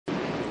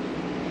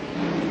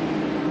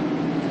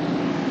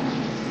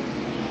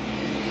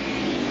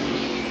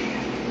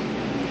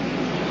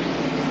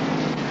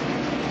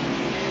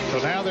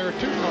now there are 2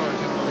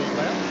 cars in the lead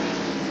lap.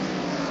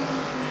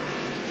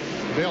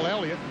 Bill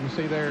Elliott, you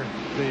see there,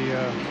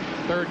 the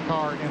 3rd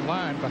car in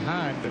line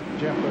behind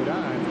Jeff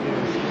Bodine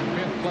is in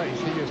 5th place.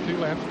 He is 2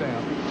 laps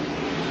down.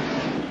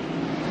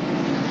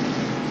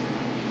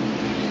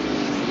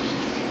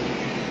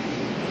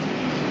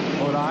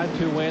 Bodine,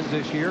 2 wins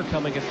this year,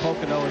 coming at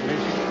Pocono in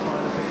Michigan,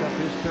 trying to pick up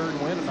his 3rd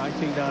win in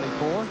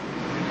 1994.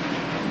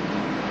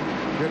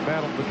 Good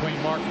battle between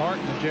Mark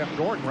Martin and Jeff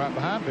Gordon right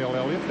behind Bill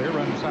Elliott. They're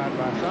running side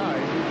by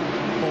side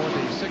for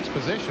the 6th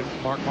position.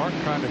 Mark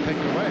Martin trying to take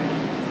it away.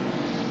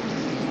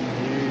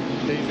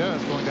 He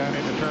does, going down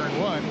into turn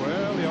 1.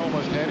 Well, he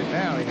almost had it.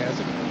 Now he has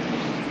it.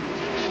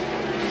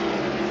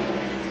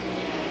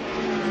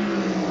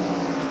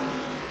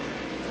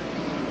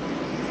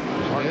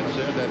 Ed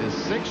said that is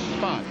 6th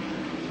spot.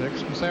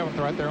 6th and 7th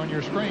right there on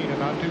your screen, and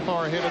not too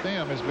far ahead of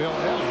them is Bill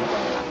Elliott.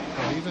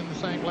 So he's in the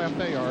same lap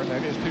they are.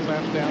 That is 2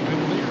 laps down to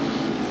the leader.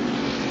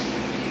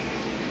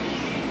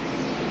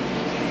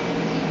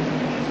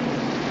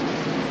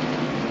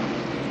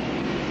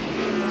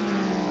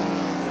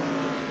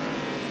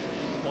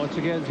 Once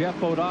again, Jeff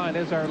Bodine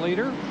is our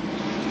leader.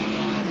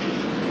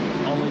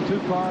 Only 2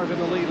 cars in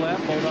the lead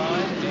lap,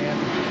 Bodine and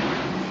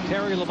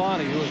Terry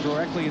Labonte, who is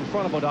directly in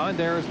front of Bodine.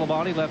 There is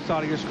Labonte, left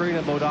side of your screen,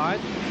 and Bodine.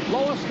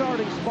 Lowest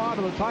starting spot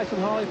of the Tyson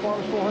Holly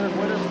Farms 400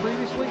 winner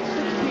previously,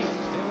 16th.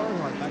 Dale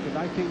Earnhardt back in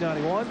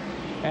 1991.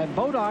 And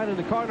Bodine in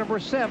the car number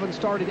 7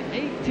 started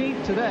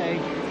 18th today.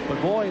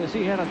 But boy, has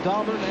he had a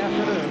dominant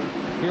afternoon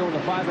here on the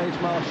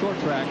 5/8 mile short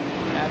track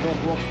at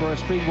North Wilkesboro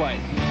Speedway.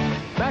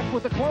 Back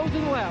with the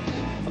closing laps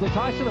of the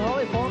Tyson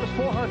Holly Farms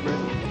 400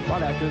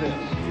 right after this.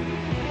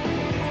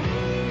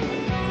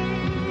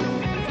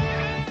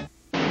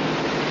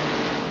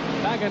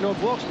 Back at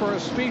North Wilkesboro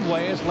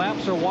Speedway as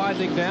laps are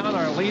winding down.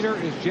 Our leader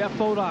is Jeff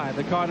Bodine,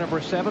 the car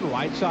number 7,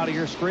 right side of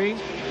your screen.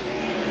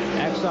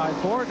 Backside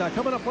forward. Now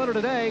coming up later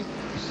today,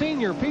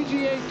 Senior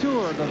PGA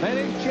Tour, the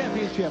Vantage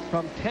Championship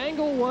from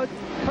Tanglewood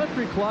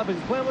Country Club in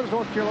Clemens,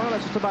 North Carolina.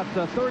 It's just about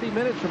 30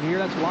 minutes from here.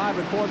 That's live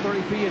at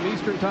 4:30 p.m.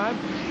 Eastern Time.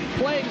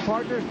 Playing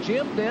partners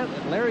Jim Dent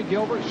and Larry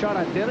Gilbert shot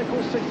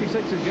identical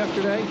 66s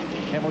yesterday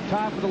and were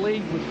tied for the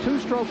lead with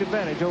 2-stroke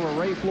advantage over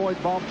Ray Floyd,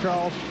 Bob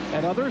Charles,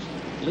 and others.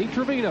 Lee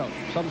Trevino,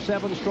 some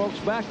 7 strokes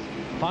back.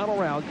 Final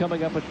round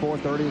coming up at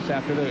 4:30 this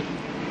afternoon.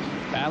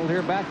 Battle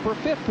here back for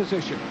 5th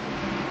position.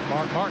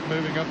 Mark Martin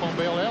moving up on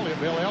Bill Elliott.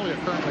 Bill Elliott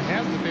currently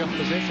has the 5th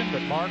position,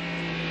 but Mark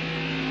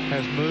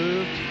has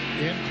moved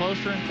in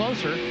closer and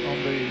closer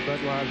on the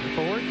Budweiser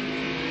Ford.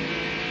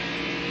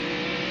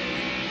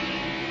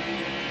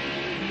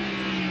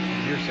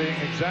 You're seeing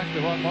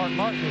exactly what Mark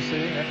Martin is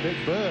seeing, that big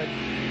Bud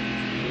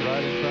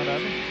right in front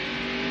of him.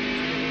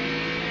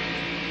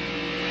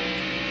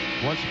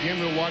 Once again,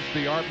 we'll watch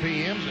the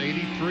RPMs,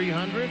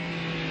 8,300.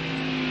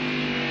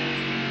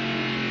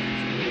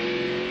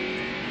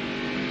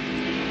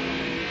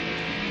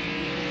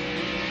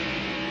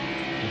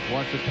 Just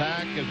watch the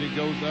tack as he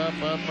goes up,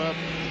 up, up.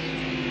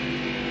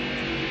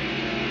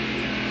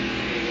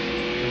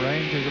 The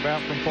range is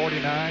about from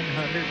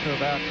 4,900 to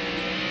about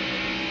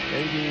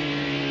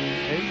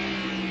 88.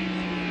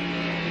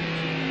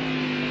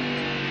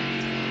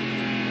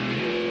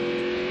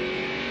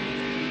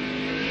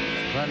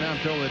 Right now,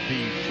 until that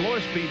the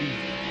slowest speed he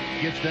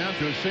gets down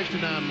to is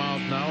 69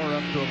 miles an hour,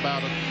 up to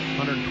about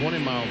 120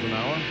 miles an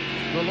hour.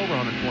 A little over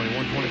 120,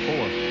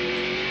 124.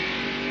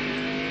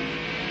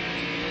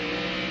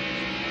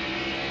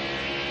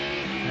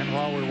 And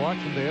while we're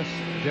watching this,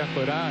 Jeff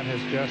Bodine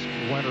has just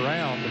went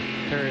around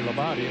Terry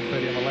Labonte and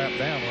put him a lap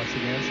down once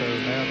again. So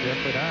now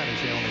Jeff Bodine is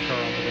the only car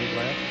on the lead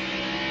lap.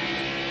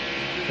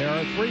 There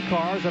are 3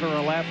 cars that are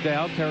a lap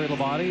down. Terry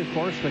Labonte, of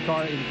course, the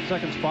car in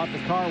 2nd spot. The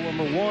car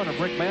number 1, a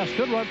Brick Mast.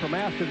 Good run for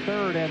Mast in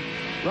 3rd, and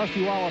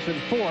Rusty Wallace in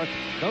 4th.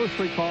 Those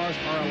 3 cars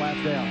are a lap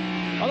down.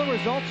 Other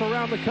results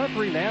around the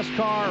country,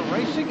 NASCAR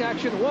racing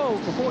action. Whoa,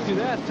 before we do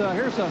that,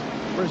 here's a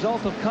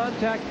result of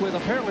contact with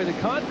apparently the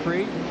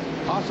concrete,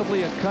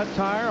 possibly a cut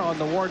tire on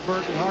the Ward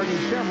Burton Hardy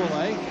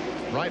Chevrolet.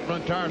 Right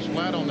front tire's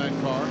flat on that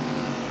car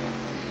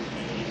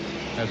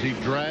as he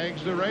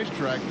drags the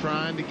racetrack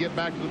trying to get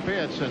back to the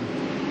pits, and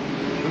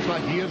looks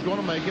like he is going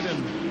to make it,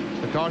 and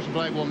the caution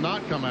flag will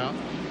not come out.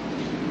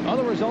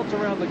 Other results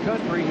around the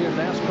country in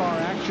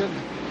NASCAR action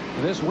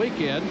this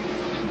weekend.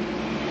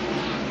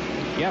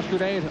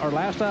 Yesterday, or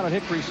last night at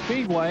Hickory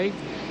Speedway,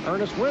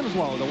 Ernest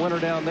Winslow, the winner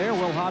down there.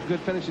 Will Hobgood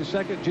finishes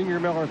 2nd, Junior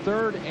Miller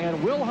 3rd,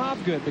 and Will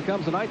Hobgood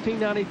becomes the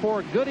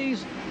 1994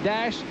 Goodies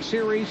Dash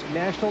Series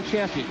National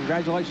Champion.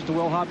 Congratulations to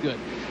Will Hobgood.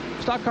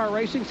 Stock car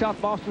racing, South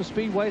Boston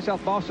Speedway,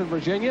 South Boston,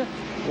 Virginia.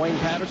 Wayne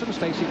Patterson,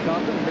 Stacy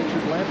Compton,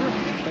 Richard Landry.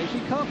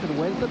 Stacy Compton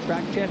wins the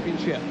track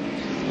championship.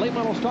 Late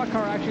model stock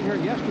car action here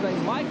yesterday.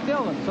 Mike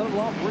Dillon,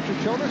 son-in-law of Richard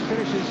Childress,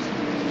 finishes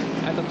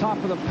at the top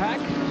of the pack.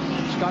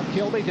 Scott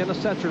Kilby, Dennis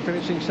Setzer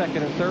finishing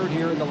 2nd and 3rd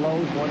here in the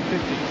Lowe's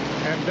 150.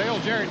 And Dale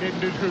Jarrett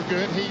didn't do too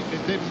good. He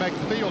didn't make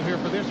the field here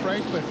for this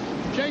race, but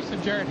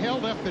Jason Jarrett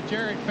held up the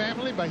Jarrett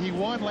family, but he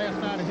won last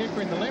night at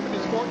Hickory in the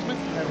Limited Sportsman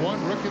and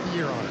won Rookie of the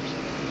Year honors.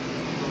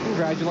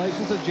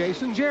 Congratulations to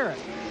Jason Jarrett.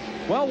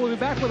 Well, we'll be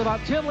back with about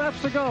 10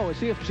 laps to go and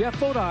see if Jeff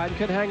Bodine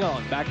can hang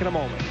on. Back in a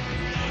moment.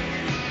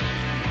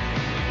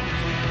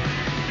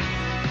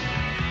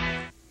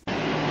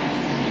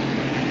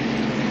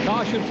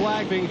 Caution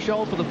flag being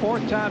shown for the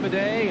 4th time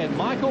today, and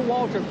Michael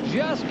Waltrip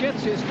just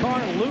gets his car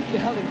looped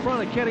out in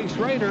front of Kenny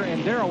Schrader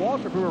and Darrell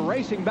Waltrip, who are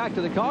racing back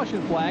to the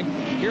caution flag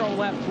here on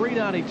lap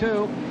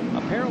 392.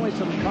 Apparently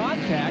some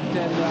contact,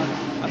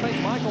 and I think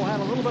Michael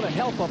had a little bit of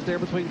help up there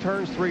between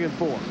turns 3 and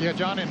 4. Yeah,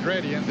 John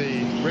Andretti in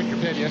the Rick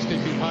Petty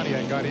STP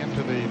Pontiac got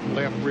into the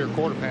left rear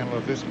quarter panel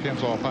of this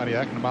Pennzoil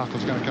Pontiac, and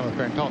Michael's going to come up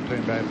there and talk to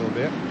him about it a little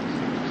bit.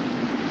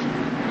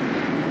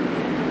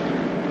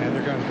 And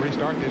they're going to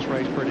restart this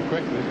race pretty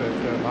quickly, but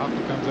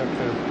Michael comes up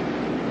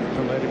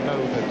to let him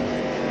know that.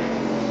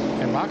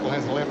 And Michael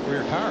has a left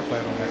rear tire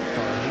flat on that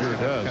car. Sure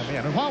does. Come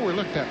in. And while we're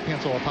looking at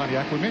Pennzoil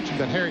Pontiac, we mentioned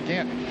that Harry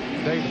Gant,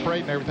 Dave the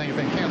Parade, and everything have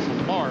been canceled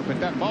tomorrow. But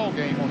that ball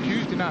game on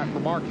Tuesday night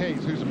for Mark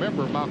Hayes, who's a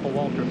member of Michael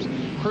Waltrip's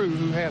crew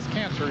who has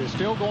cancer, is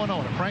still going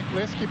on at Frank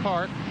Liskey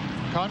Park,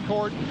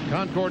 Concord,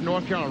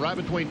 North Carolina, right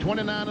between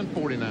 29 and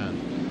 49.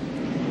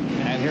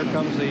 And here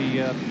comes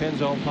the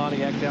Pennzoil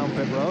Pontiac down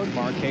pit road.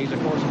 Mark Hayes, of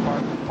course,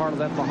 part of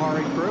that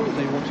Bahari crew.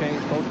 They will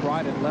change both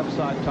right and left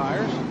side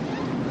tires.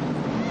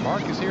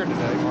 Mark is here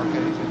today. Mark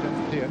Hayes is in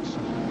the pits.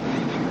 They're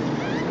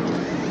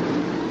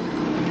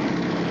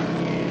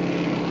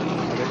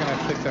going to have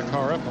to pick that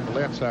car up on the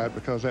left side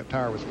because that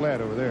tire was flat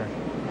over there.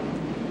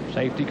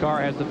 Safety car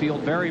has the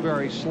field very,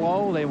 very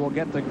slow. They will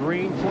get the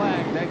green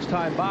flag next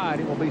time by.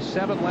 It will be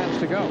 7 laps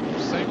to go.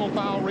 Single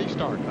file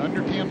restart,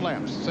 under 10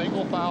 laps.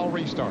 Single file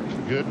restart.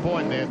 Good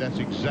point, Ned. That's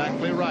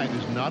exactly right.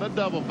 It's not a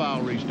double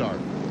file restart.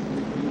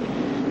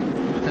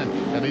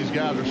 And these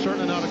guys are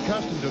certainly not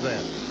accustomed to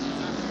that.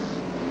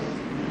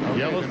 Okay,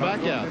 Yellow's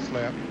back out. This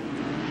lap.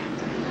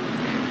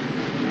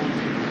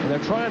 And they're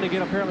trying to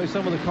get apparently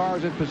some of the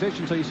cars in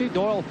position. So you see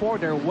Doyle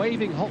Ford there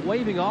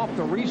waving off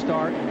the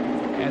restart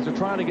as they're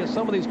trying to get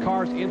some of these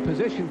cars in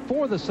position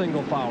for the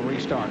single file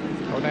restart.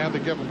 Well, now they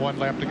give them 1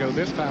 lap to go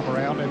this time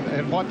around,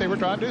 and what they were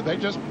trying to do, they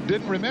just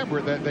didn't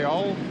remember that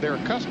they're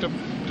accustomed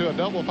to a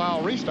double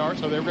file restart,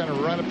 so they were going to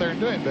run up there and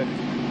do it. But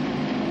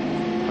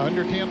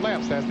under 10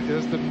 laps, that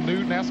is the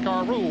new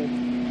NASCAR rule.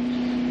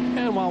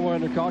 And while we're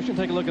under caution,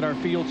 take a look at our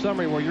field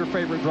summary where your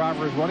favorite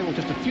driver is running with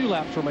just a few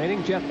laps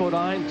remaining. Jeff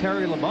Bodine,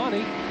 Terry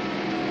Labonte.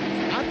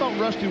 I thought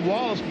Rusty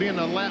Wallace, being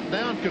a lap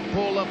down, could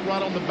pull up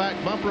right on the back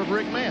bumper of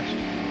Rick Mast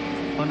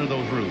under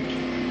those rules.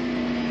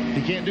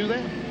 He can't do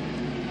that.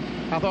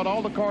 I thought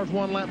all the cars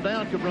 1 lap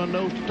down could run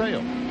nose to tail.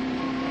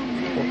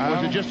 Or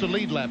is it just a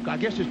lead lap? I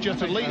guess it's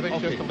just a lead. I think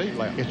it's just a lead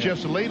lap. It's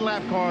just the lead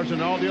lap cars,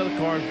 and all the other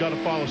cars got to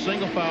follow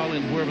single file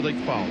in whoever they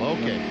can follow.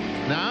 Okay.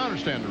 Now I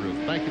understand the rule.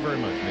 Thank you very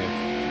much,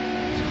 Ned.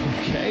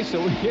 Okay, so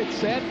we get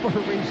set for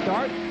a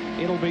restart.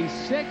 It'll be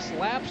 6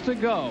 laps to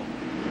go.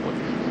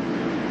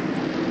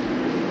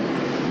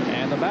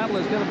 And the battle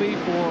is going to be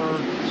for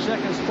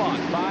second spot.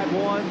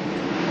 5-1,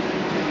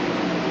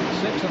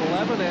 6 and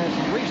 11 as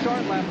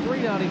restart lap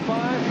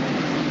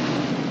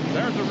 395.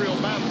 There's a real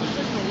battle. The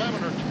 6 and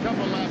 11 are a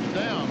couple of laps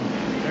down.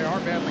 They are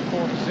battling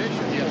for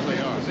position. Yes, they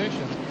are.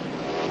 Position.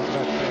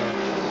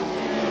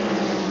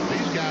 But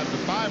these guys, the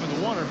 5 and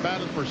the 1, are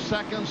battling for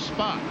second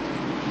spot.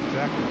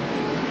 exactly.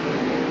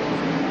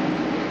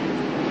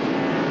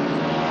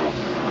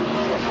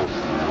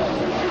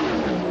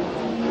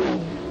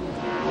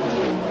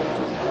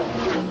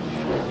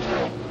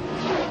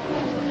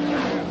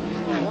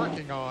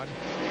 Working on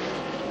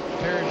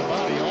Terry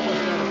Labonte,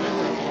 almost got a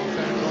difference on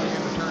that going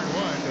into turn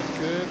 1. Just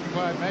couldn't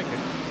quite make it.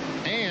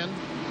 And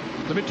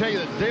let me tell you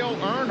that Dale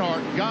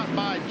Earnhardt got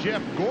by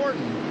Jeff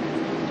Gordon,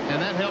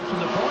 and that helps in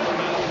the points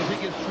battle because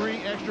he gets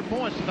 3 extra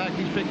points. In fact,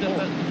 he's picked up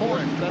that 4 extra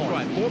points. That's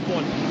right, 4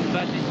 points. In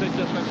fact, he's picked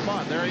up that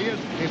spot. There he is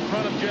in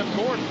front of Jeff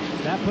Gordon.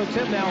 That puts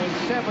him now in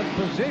 7th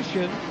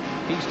position.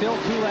 He's still 2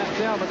 laps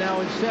down, but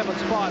now in 7th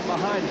spot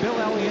behind Bill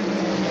Elliott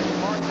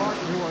and Mark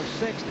Martin, who are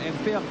 6th and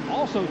 5th,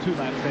 also 2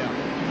 laps down.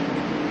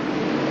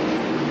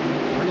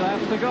 3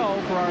 laps to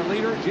go for our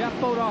leader, Jeff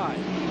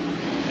Bodine.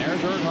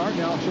 There's Earnhardt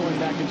now showing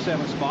back in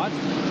 7th spot.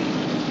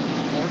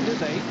 Gordon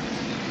is 8th.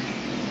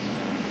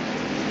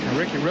 And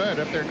Ricky Rudd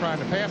up there trying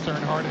to pass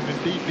Earnhardt, and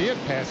indeed did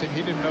pass him.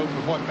 He didn't know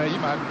what he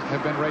might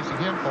have been racing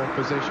him for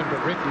position,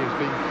 but Ricky is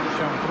being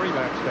shown 3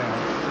 laps down.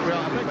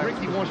 Well, I think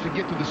Ricky wants to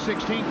get to the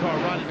 16 car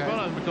right in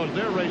front of him because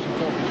they're racing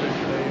for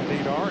position. They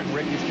indeed are, and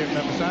Ricky's getting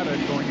up beside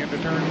it going into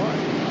turn 1.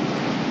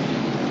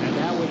 And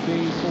that would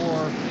be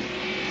for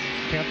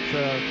 10th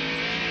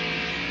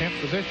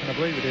position, I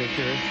believe it is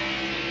here.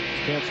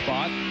 10th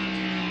spot.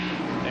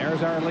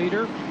 There's our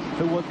leader,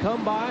 who would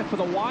come by for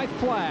the white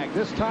flag.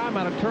 This time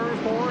out of turn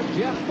 4,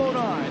 Jeff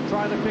Bodine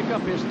trying to pick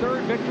up his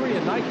 3rd victory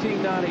in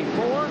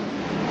 1994.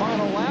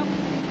 Final lap.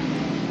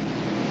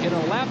 In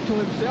a lap to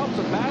himself,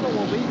 the battle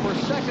will be for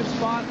second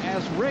spot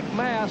as Rick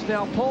Mast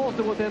now pulls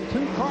to within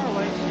 2 car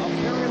lengths of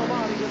Terry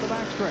Labonte in the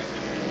backstretch.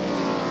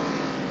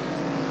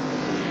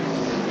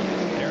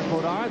 There's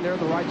Bodine. There,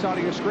 the right side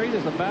of your screen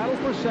is the battle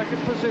for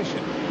second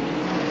position.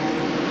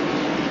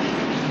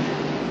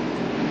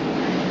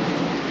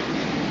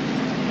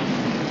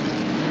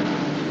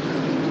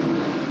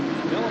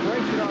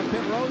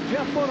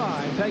 Jeff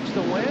Bodine takes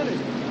the win,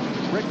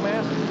 and Rick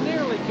Mast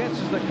nearly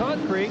catches the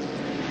concrete.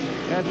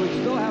 As we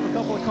still have a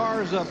couple of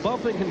cars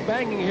bumping and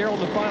banging here on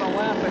the final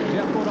lap, and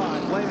Jeff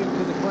Bodine waving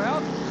to the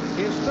crowd.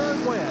 His third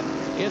win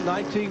in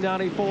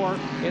 1994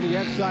 in the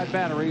Exide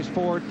Batteries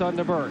Ford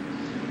Thunderbird.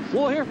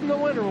 We'll hear from the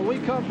winner when we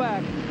come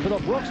back to the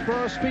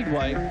Wilkesboro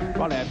Speedway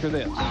right after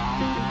this.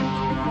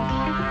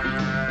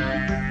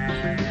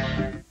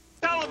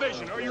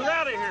 Television, are you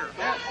out of here?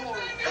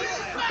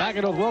 Back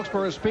at the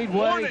Wilkesboro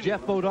Speedway,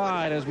 Jeff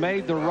Bodine has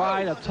made the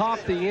ride atop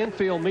the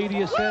infield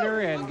media center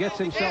and gets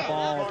himself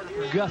all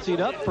gussied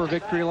up for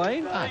victory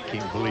lane. I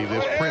can't believe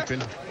this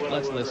primping.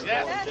 Let's listen.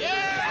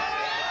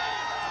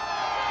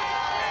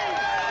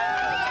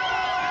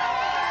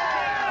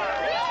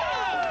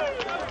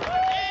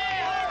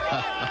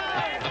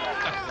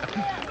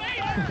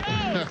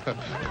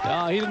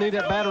 He didn't need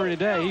that battery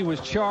today. He was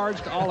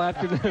charged all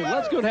afternoon.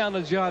 Let's go down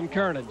to John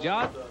Kernan.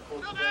 John?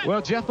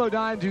 Well, Jeff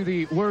Bodine, do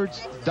the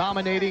words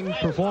dominating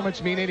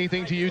performance mean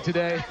anything to you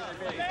today?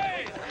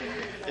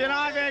 You know,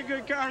 I've had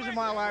good cars in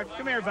my life.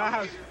 Come here,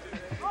 Bob.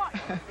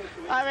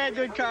 I've had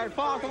good cars.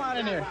 Paul, come on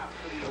in here.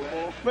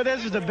 But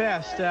this is the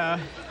best.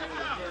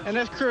 And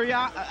this crew,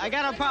 I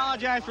got to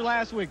apologize for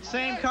last week.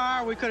 Same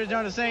car. We could have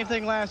done the same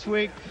thing last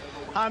week.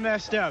 I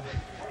messed up.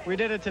 We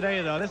did it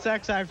today, though. This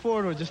Exide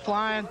Ford was just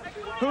flying.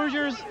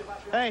 Hoosiers,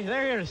 hey,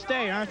 they're here to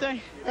stay, aren't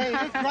they? Hey,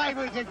 this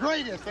driver is the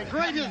greatest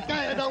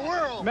guy in the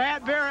world.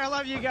 Matt, Barry, I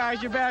love you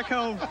guys. You're back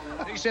home.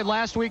 You said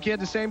last week you had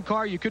the same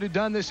car. You could have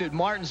done this at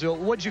Martinsville.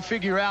 What'd you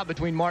figure out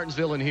between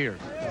Martinsville and here?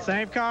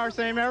 Same car,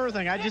 same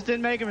everything. I just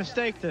didn't make a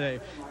mistake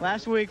today.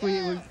 Last week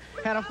we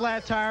had a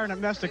flat tire and it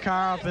messed the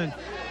car up and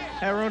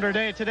that ruined our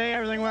day. Today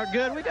everything went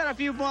good. We got a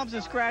few bumps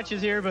and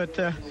scratches here, but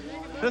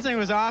this thing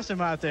was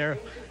awesome out there.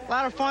 A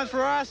lot of fun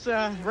for us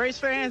race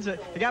fans. It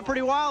got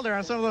pretty wild there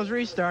on some of those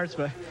restarts,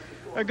 but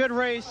a good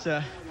race.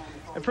 It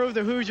proved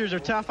the Hoosiers are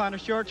tough on the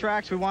short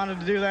tracks. We wanted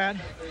to do that.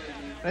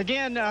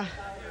 Again, a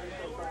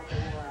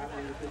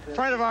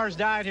friend of ours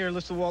died here a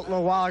little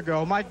while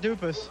ago, Mike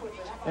Dupas.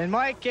 And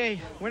Mike, hey,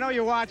 we know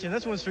you're watching.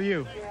 This one's for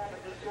you.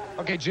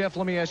 Okay, Jeff,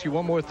 let me ask you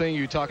one more thing.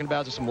 You were talking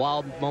about some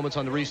wild moments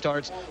on the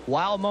restarts.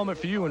 Wild moment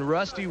for you when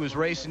Rusty was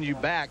racing you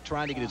back,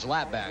 trying to get his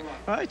lap back.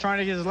 Well, he's trying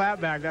to get his lap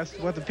back. That's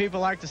what the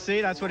people like to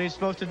see. That's what he's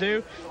supposed to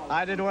do.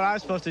 I did what I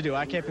was supposed to do.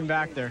 I kept him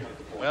back there.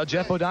 Well,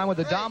 Jeff Bodine with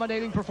a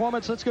dominating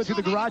performance. Let's go to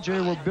the garage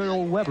area where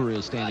Bill Weber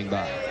is standing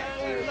by.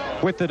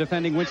 With the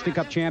defending Winston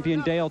Cup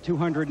champion, Dale,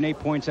 208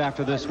 points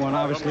after this one.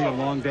 Obviously a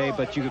long day,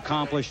 but you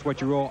accomplished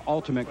what your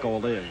ultimate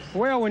goal is.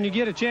 Well, when you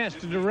get a chance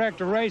to direct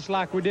a race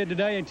like we did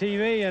today on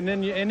TV, and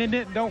then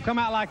it don't come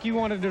out like you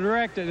wanted to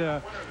direct it,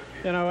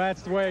 you know,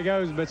 that's the way it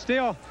goes. But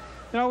still,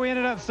 you know, we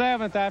ended up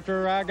 7th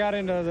after I got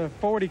into the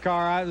 40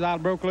 car. I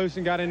broke loose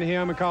and got into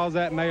him and caused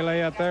that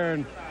melee up there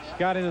and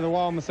got into the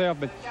wall myself.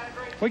 But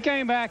we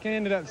came back and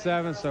ended up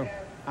 7th, so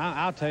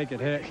I'll take it,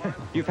 heck.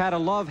 You've had a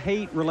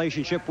love-hate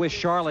relationship with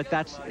Charlotte.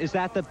 Is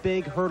that the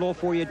big hurdle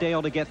for you,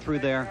 Dale, to get through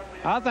there?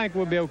 I think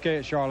we'll be okay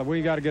at Charlotte.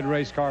 We got a good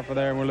race car for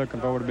there, and we're looking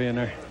forward to being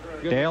there.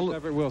 Dale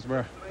at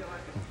Wilkesboro.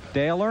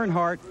 Dale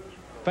Earnhardt.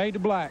 Fade to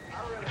black.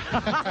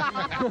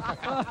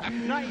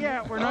 Not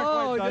yet. We're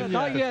not quite done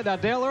not yet. Now,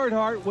 Dale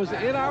Earnhardt was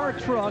in our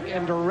truck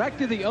and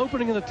directed the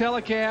opening of the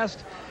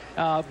telecast.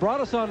 Brought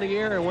us on the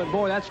air and went,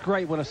 boy, that's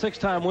great when a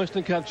 6-time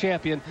Winston Cup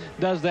champion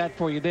does that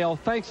for you. Dale,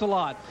 thanks a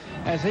lot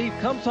as he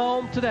comes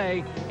home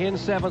today in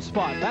 7th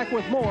spot. Back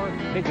with more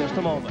in just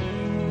a moment.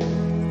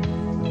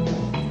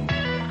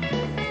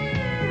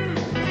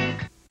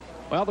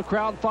 Well, the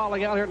crowd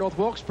falling out here at North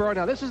Wilkesboro.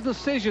 Now, this is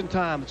decision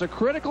time. It's a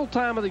critical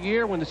time of the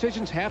year when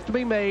decisions have to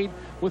be made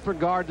with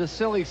regard to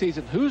silly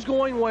season. Who's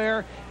going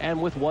where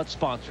and with what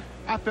sponsor?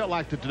 I felt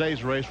like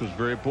today's race was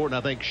very important.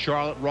 I think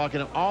Charlotte,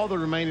 Rockingham, all the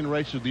remaining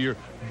races of the year,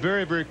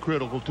 very, very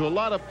critical to a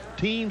lot of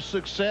team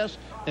success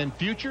and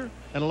future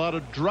and a lot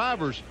of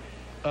drivers'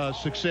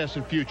 success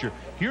and future.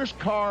 Here's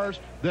cars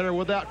that are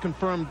without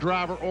confirmed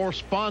driver or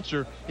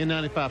sponsor in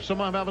 95. Some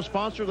of them have a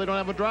sponsor, they don't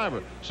have a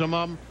driver. Some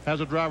of them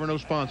has a driver, no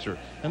sponsor.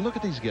 And look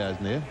at these guys,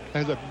 Ned.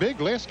 There's a big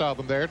list of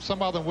them there.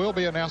 Some of them will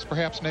be announced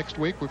perhaps next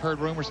week. We've heard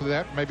rumors of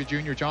that. Maybe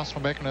Junior Johnson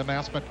will make an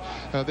announcement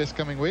this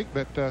coming week.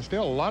 But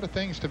still a lot of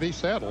things to be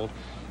settled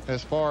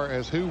as far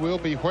as who will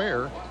be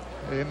where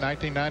in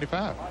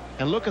 1995.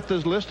 And look at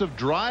this list of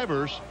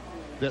drivers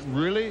that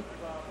really,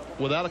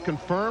 without a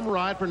confirmed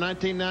ride for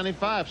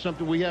 1995,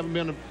 something we haven't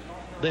been,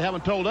 they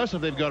haven't told us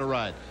if they've got a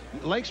ride.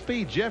 Lake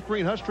Speed, Jeff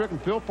Green, Huss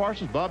Strickland, Phil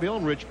Parsons, Bobby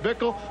Hill, Rich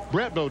Bickle,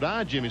 Brett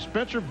Bodine, Jimmy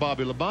Spencer,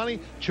 Bobby Labonte,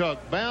 Chuck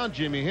Bound,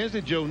 Jimmy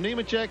Hensley, Joe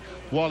Nemechek,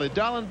 Wally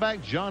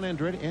Dallenbach, John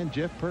Andretti, and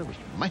Jeff Purvis.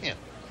 Man.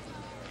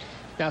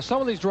 Now,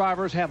 some of these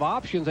drivers have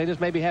options. They just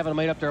maybe haven't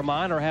made up their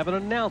mind or haven't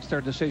announced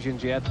their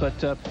decisions yet.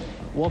 But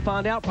we'll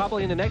find out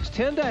probably in the next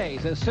 10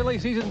 days as silly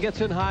season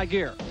gets in high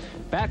gear.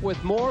 Back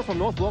with more from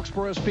North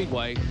Wilkesboro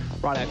Speedway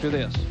right after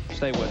this.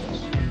 Stay with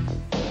us.